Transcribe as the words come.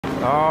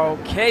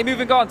Okay,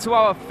 moving on to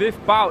our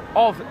fifth bout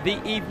of the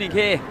evening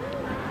here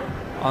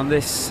on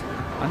this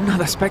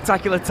another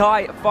spectacular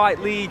Thai Fight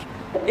League.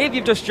 If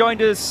you've just joined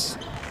us,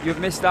 you've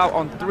missed out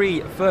on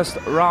 3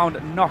 first-round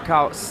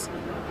knockouts.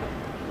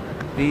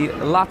 The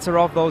latter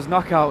of those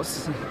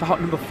knockouts, bout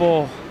number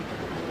 4.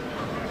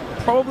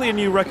 Probably a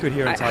new record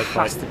here in Thai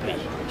Fight. It has to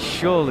be,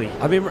 surely.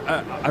 I mean,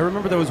 I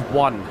remember there was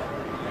one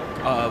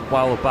a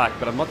while back,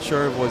 but I'm not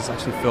sure if it was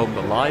actually filmed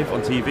live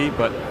on TV,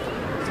 but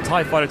it's a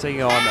Thai fighter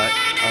taking on a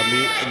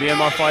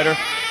Myanmar fighter.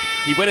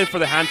 He went in for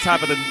the hand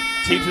tap and then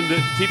teeped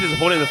his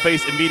opponent in the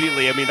face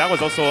immediately. I mean, that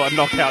was also a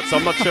knockout, so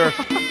I'm not sure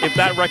if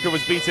that record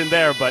was beaten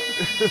there, but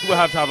we'll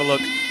have to have a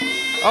look.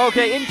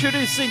 Okay,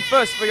 introducing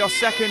first for your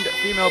second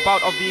female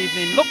bout of the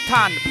evening,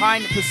 Luktan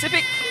Pine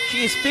Pacific.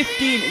 She is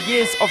 15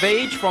 years of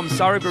age from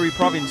Saraburi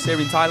province here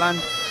in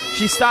Thailand.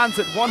 She stands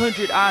at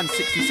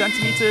 160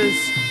 centimeters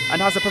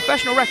and has a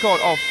professional record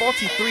of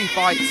 43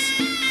 fights,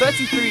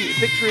 33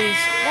 victories,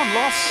 1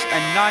 loss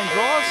and 9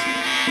 draws.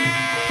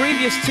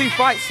 Previous 2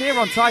 fights here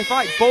on Thai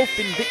Fight, both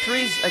been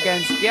victories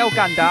against Gail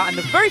Ganda, and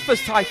the very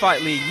first Thai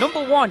Fight League,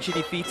 number 1, she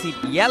defeated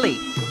Yeli.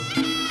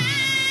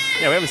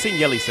 Yeah, we haven't seen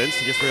Yeli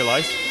since, I just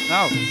realized.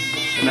 No.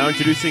 And now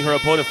introducing her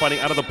opponent fighting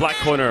out of the black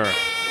corner.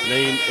 Her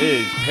name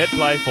is Phet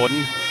Plai Phon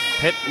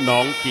Phet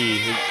Nong Ki.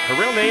 Her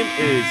real name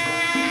is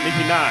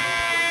Nithina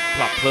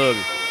Plak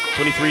Pleung.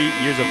 23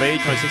 years of age,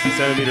 160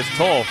 centimeters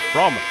tall,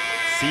 from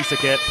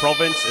Sisaket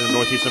province in the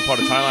northeastern part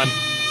of Thailand.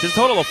 She has a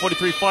total of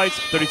 43 fights,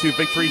 32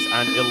 victories,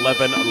 and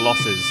 11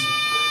 losses.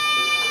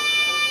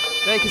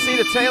 There you can see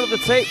the tail of the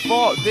tape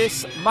for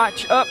this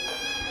matchup.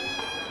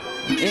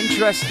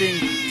 Interesting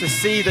to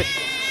see that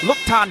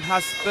Luktan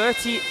has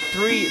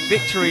 33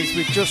 victories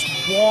with just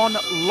 1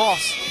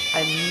 loss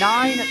and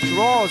 9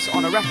 draws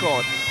on a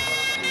record.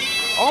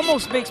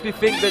 Almost makes me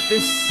think that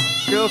this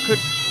girl could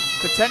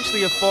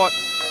potentially have fought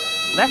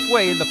left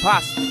way in the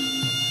past.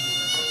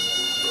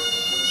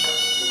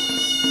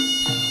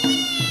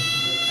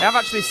 I have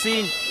actually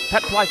seen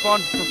Phet Plai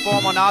Phon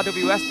perform on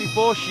RWS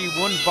before. She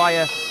won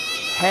via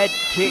head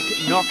kick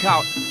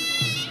knockout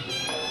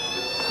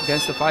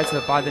against a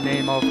fighter by the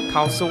name of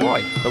Khao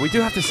Sawai. But we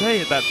do have to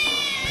say that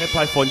Phet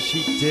Plai Phon,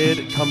 she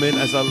did come in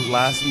as a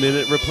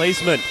last-minute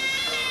replacement.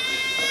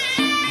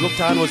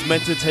 Luktan was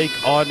meant to take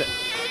on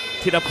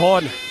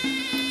Thiraphon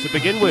to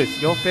begin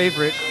with. Your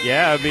favorite.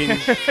 Yeah, I mean,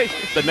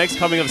 the next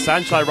coming of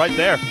Sanchai right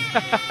there.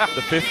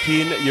 The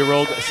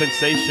 15-year-old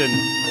sensation.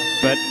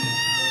 But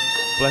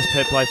bless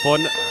Phet Plai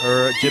Phon,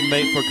 her gym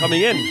mate, for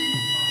coming in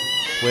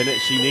when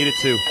she needed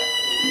to.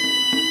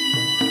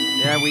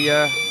 Yeah, we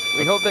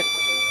hope that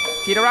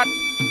Thirarat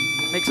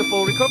makes a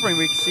full recovery and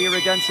we can see her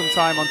again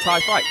sometime on Thai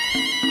Fight.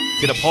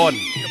 Thiraphon.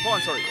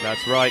 Thiraphon, sorry.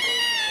 That's right.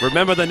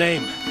 Remember the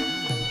name.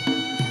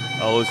 I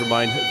always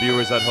remind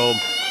viewers at home.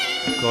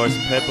 Of course,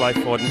 Phet Plai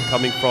Phon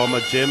coming from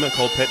a gym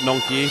called Phet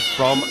Nong Ki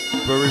from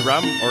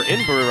Buriram, or in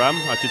Buriram,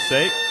 I should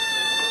say.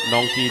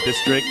 Nong Ki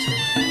district.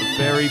 A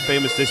very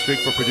famous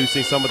district for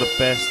producing some of the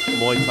best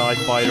Muay Thai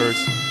fighters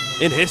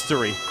in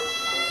history.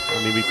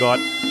 I mean, we've got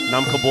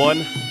Nam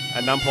Kabon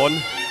and Nam Pon.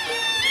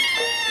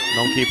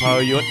 Nong Ki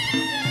Parayut.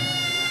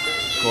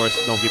 Of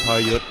course, Nong Ki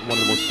Parayut, one of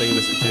the most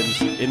famous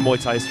gyms in Muay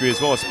Thai history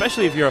as well,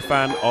 especially if you're a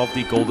fan of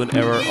the golden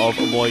era of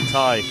Muay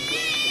Thai.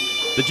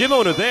 The gym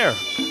owner there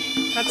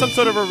had some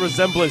sort of a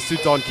resemblance to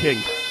Don King.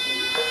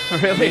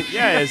 Really? I mean,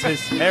 yeah,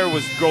 his hair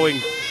was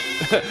growing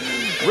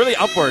really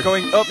upward.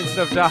 Going up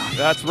instead of down.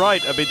 That's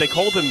right. I mean, they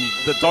called him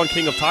the Don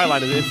King of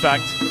Thailand, and in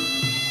fact,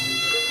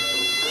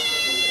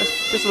 that's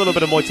just a little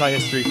bit of Muay Thai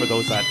history for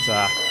those that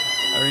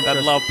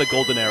love the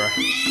golden era.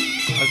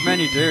 As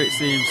many do, it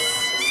seems,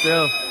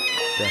 still.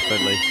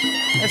 Definitely.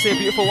 Let's see a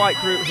beautiful white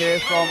group here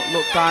from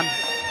Luktan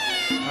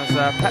as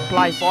Phet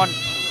Plai Phon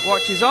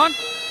watches on.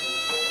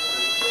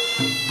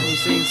 We're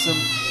seeing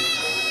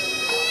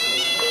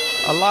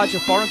a larger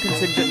foreign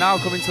contingent now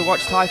coming to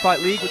watch Thai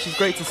Fight League, which is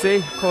great to see.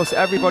 Of course,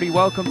 everybody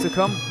welcome to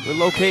come. We're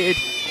located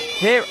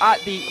here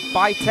at the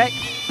Bitech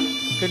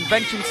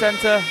Convention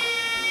Center,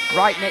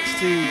 right next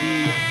to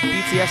the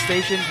BTS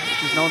station,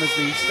 which is known as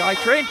the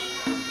SkyTrain,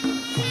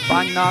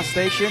 Bang Na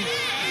station.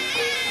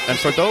 And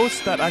for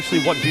those that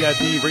actually want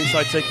VIP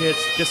ringside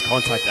tickets, just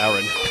contact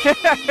Aaron.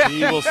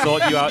 He will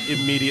sort you out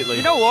immediately.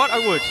 You know what?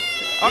 I would.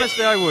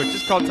 Honestly, I would.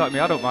 Just contact me.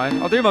 I don't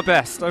mind. I'll do my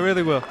best. I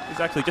really will.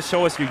 Exactly. Just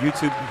show us your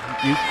YouTube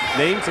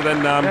names, and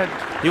then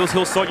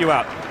he'll sort you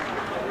out.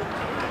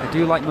 I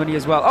do like money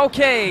as well.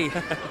 Okay.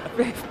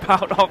 5th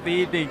bout of the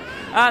evening.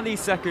 And the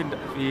second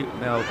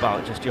female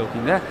bout. Just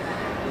joking there.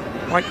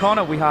 Right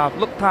corner, we have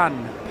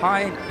Luktan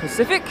Pine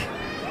Pacific.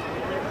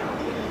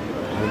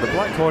 In the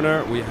black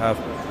corner, we have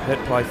Phet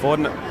Plai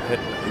Phon Phet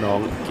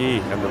Nong Ki.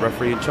 And the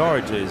referee in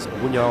charge is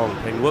Wunyong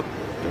Peng Wook.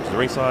 To the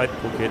ringside,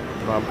 Phuket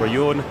Ram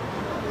Prayun,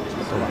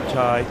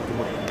 Chai,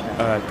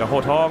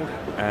 Kaho Thong,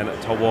 and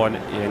Tawon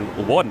in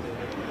Ubon.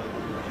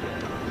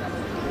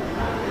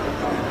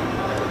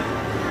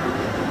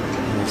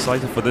 I'm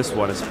excited for this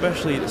one,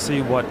 especially to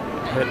see what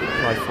Phet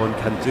Plai Phon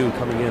can do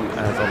coming in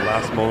as a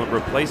last moment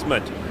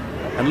replacement.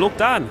 And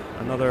Luktan,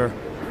 another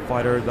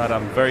fighter that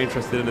I'm very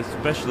interested in,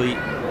 especially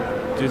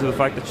due to the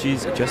fact that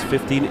she's just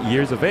 15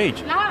 years of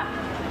age.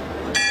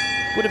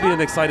 Would have been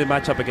an exciting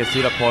matchup against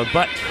Thitapon,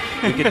 but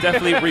we could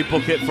definitely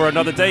rebook it for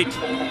another date.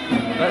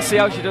 Let's see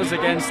how she does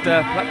against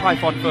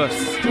Python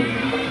first.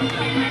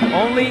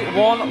 Only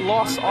one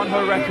loss on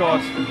her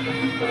record.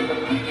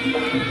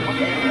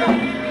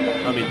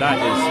 I mean, that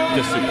is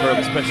just superb,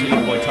 especially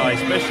in Muay Thai,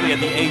 especially at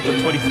the age of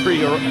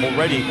 23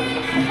 already.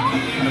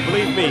 And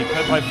believe me,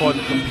 Python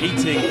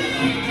competing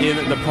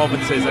in the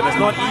provinces, and it's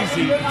not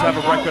easy to have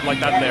a record like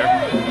that there.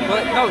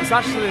 Well, no, it's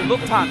actually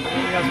Luktan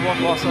only has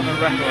one loss on her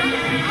record.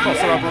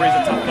 Also, Robbery is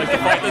a tough place to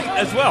fight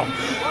as well.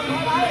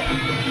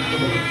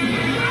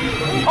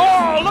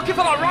 Oh, looking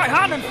for that right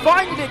hand and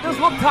finding it, does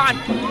Luktan.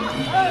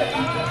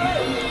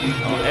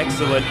 Oh,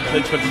 excellent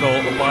clinch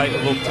control by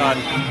Luktan,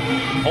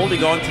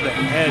 holding on to the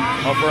head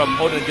of her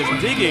opponent, just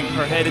digging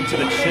her head into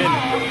the chin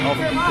of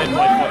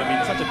Python. I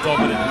mean, such a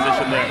dominant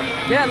position there.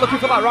 Yeah, looking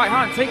for that right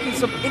hand, taking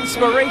some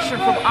inspiration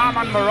from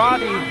Arman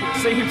Maradi, it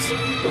seems.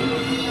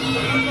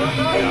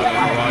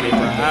 Maradi,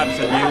 perhaps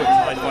a new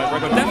Thai fight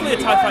record. Definitely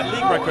a Thai fight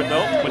league record,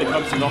 though, when it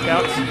comes to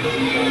knockouts.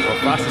 Or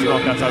fastest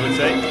knockouts, I would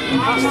say. It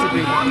has to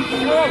be.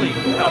 Surely.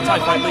 Not Thai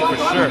fight league for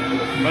sure.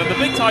 But in the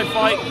big Thai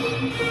fight,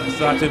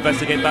 still have to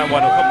investigate that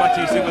one. I'll come back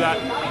to you soon with that.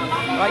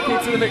 Right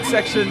kick to the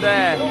midsection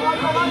there.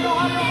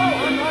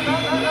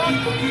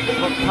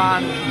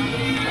 Luktan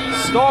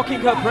stalking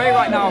her prey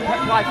right now.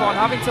 Python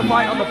having to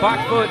fight on the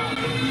back foot.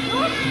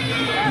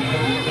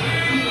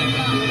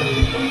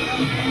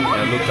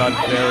 Yeah, Luktan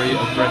very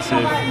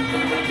aggressive.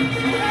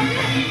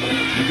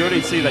 You can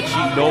already see that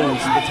she knows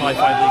the Thai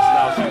fight league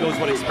style. She knows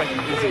what is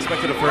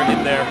expected of her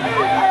in there.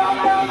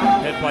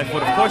 Head ply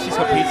foot. Of course, she's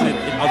competed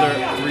in other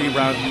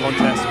 3-round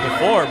contests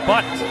before,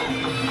 but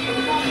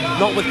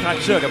not with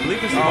Kat Shug. I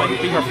believe this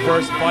might be her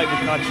first fight with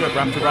Kat Shug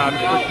wrapped around.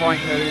 Good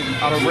point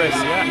at her wrist,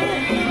 yeah.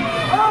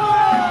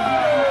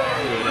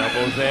 Good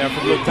elbow there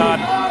from Luktan.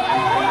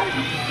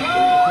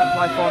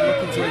 Python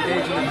looking to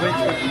engage in the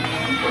clinch.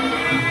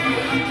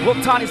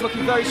 Luktan is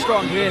looking very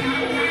strong here.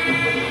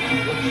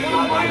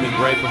 Looking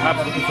great,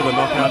 perhaps looking for the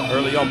knockout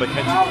early on, but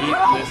can she keep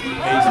this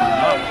pace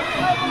up?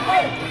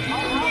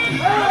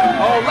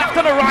 Oh, left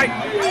and a right,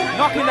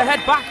 knocking the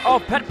head back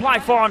of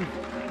Python.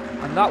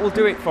 And that will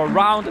do it for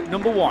round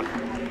number 1.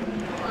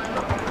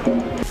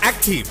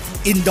 Active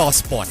Indoor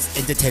Sports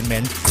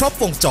Entertainment ครบ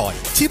วงจร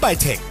ที่ไบ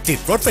เทคติด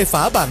รถไฟฟ้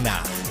าบางนา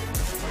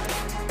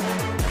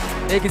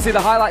You can see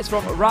the highlights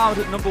from round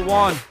number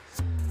 1.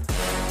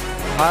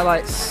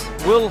 Highlights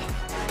will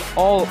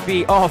all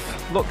be off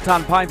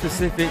Luktan Pine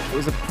Pacific. It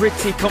was a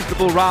pretty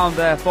comfortable round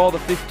there for the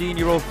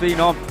 15-year-old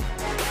phenom.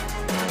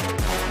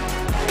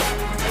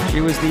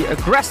 She was the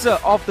aggressor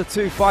of the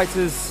two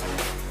fighters.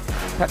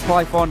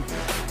 Python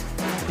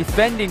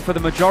defending for the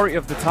majority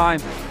of the time.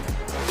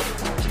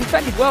 She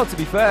defended well, to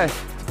be fair,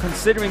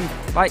 considering,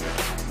 like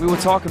we were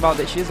talking about,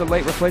 that she is a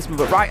late replacement,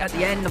 but right at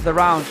the end of the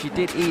round she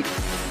did eat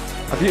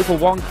a beautiful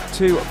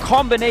 1-2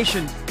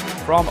 combination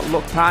from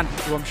Luktan,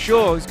 who I'm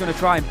sure is going to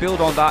try and build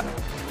on that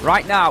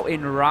right now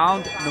in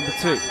round number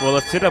 2. Well,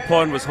 if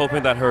Thitapon was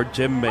hoping that her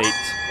gym mate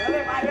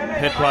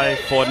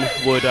Python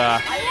would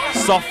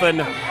soften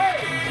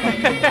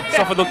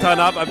Luktan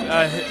up,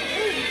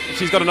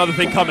 she's got another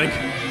thing coming.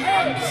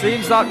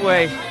 Seems that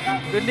way.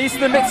 Good knees to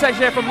the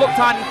midsection here from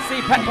Luktan. You can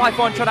see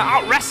Python trying to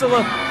out-wrestle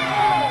her.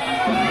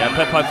 Yeah,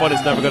 Python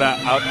is never going to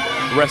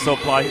out-wrestle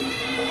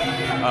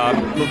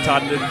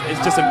Luktan.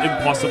 It's just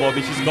impossible. I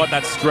mean, she's got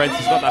that strength,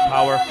 she's got that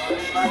power.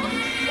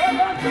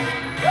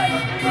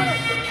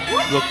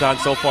 Luktan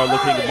so far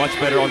looking much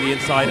better on the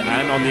inside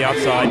and on the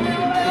outside.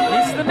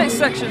 Knees to the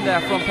midsection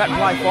there from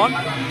Python.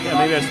 Yeah,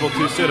 maybe I spoke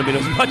too soon. I mean,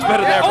 it was much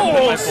better there from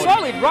Oh, Python.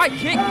 solid right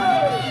kick.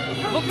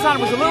 Luktan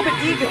was a little bit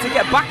eager to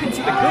get back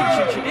into the clinch,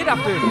 and she did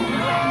have to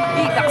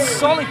eat that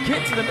solid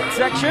kick to the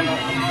midsection.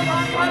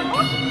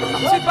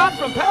 Not too bad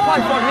from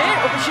Python here,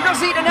 but she does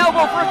eat an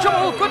elbow for a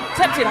trouble. Good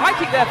tempted high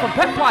kick there from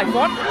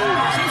Python.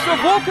 Seems to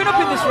have woken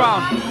up in this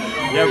round.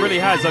 Yeah, it really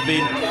has. I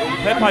mean,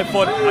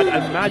 Python, I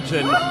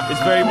imagine,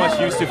 is very much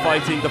used to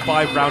fighting the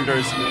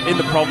 5-rounders in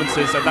the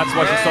provinces, and that's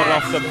why she started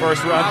off the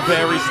first round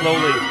very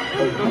slowly.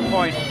 Good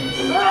point.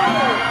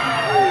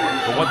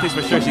 But one thing's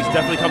for sure, she's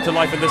definitely come to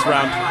life in this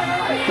round.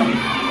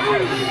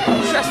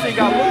 Interesting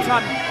how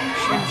Luktan,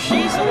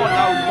 she's the one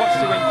now who wants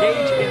to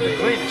engage in the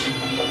clinch.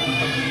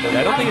 Yeah,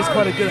 I don't think it's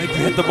quite a good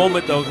idea at the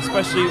moment, though,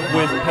 especially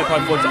with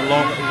Python's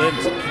long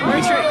limbs.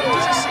 Very true.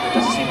 It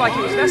doesn't seem like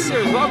it was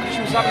necessary as well, because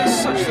she was having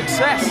such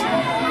success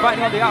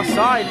fighting on the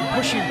outside and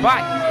pushing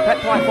back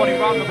Python in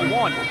round number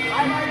 1.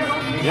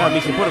 Yeah, I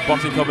mean, she put her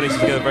boxing combinations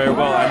together very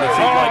well, and it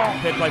seems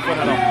like Python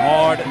had a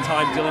hard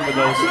time dealing with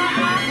those,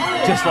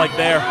 just like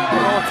there.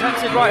 Oh,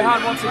 tempted right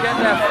hand once again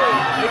there.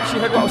 I think she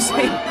heard what I was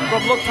saying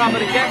from Luktan,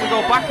 but again we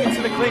go back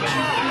into the clinch.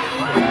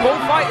 With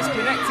both fighters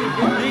connecting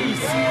with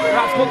knees,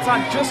 perhaps Luktan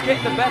just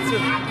getting the better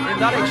in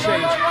that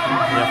exchange.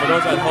 Yeah, for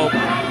those at home,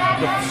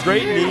 the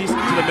straight knees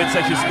to the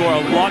midsection score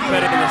a lot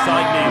better than the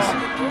side knees.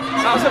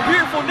 That was a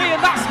beautiful knee,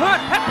 and that's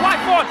hurt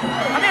Python.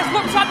 And there's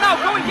Luktan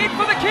now going in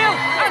for the kill,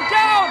 and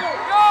down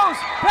goes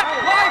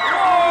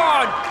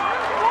Python.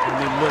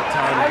 mean, look,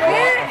 Tan, what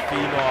a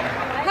phenom.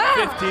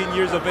 15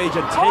 years of age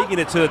and taking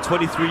it to a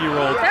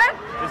 23-year-old.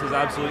 This is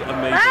absolutely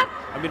amazing.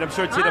 I mean, I'm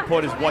sure Tina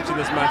Port is watching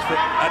this match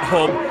at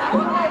home,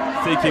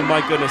 thinking,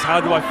 my goodness,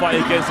 how do I fight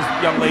against this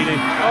young lady?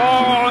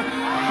 Oh,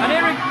 and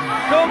here it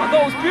comes,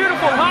 those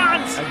beautiful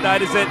hands. And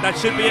that is it. That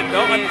should be it.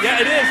 No, yeah,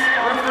 it is.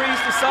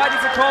 Referees decided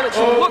to call it.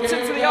 She looked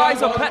into the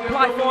eyes of Pet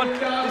Plythorn,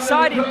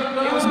 decided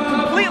it was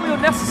completely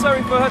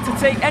unnecessary for her to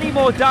take any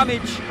more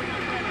damage.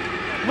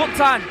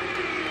 Luktan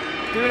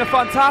doing a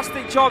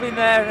fantastic job in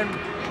there and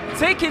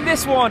taking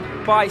this one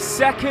by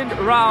second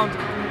round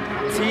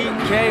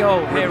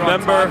TKO here on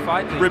Thai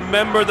Fight League.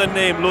 Remember the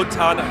name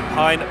Luktan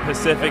Pine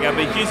Pacific. I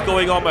mean, she's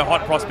going on my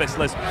hot prospects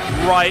list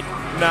right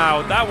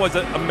now. That was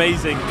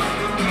amazing.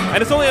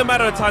 And it's only a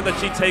matter of time that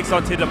she takes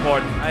on Tina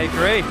Port. I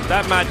agree.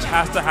 That match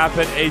has to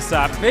happen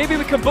ASAP. Maybe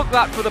we can book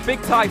that for the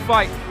big Thai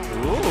fight.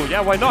 Ooh,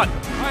 yeah, why not?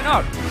 Why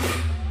not?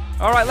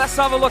 All right, let's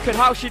have a look at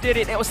how she did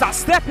it. It was that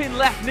step-in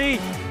left knee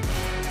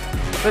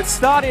that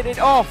started it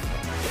off.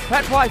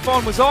 Pet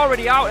Plythorn was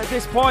already out at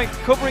this point,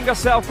 covering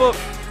herself up.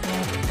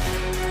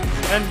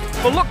 And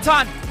for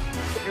Luktan,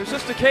 it was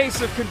just a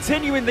case of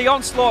continuing the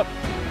onslaught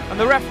and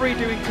the referee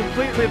doing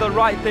completely the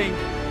right thing,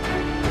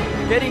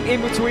 getting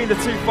in between the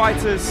two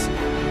fighters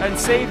and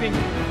saving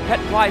Pet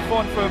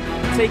Plythorn from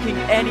taking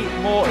any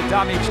more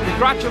damage.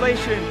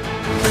 Congratulations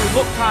to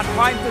Luktan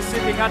Pine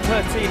Pacific and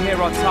her team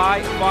here on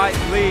Thai Fight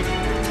League.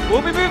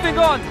 We'll be moving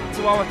on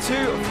to our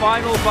two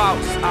final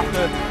bouts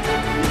after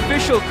the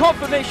official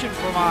confirmation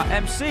from our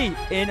MC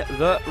in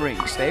the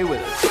ring. Stay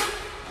with us.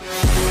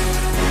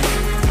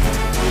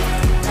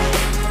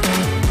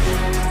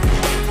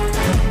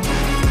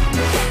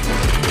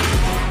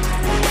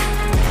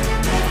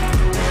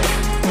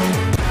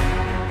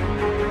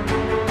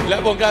แล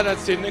ะผลการตัด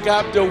สินนะครั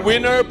บ The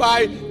winner by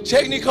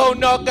technical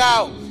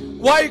knockout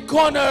White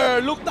corner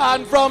ลูกตาล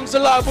from ส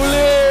ระบุ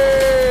รี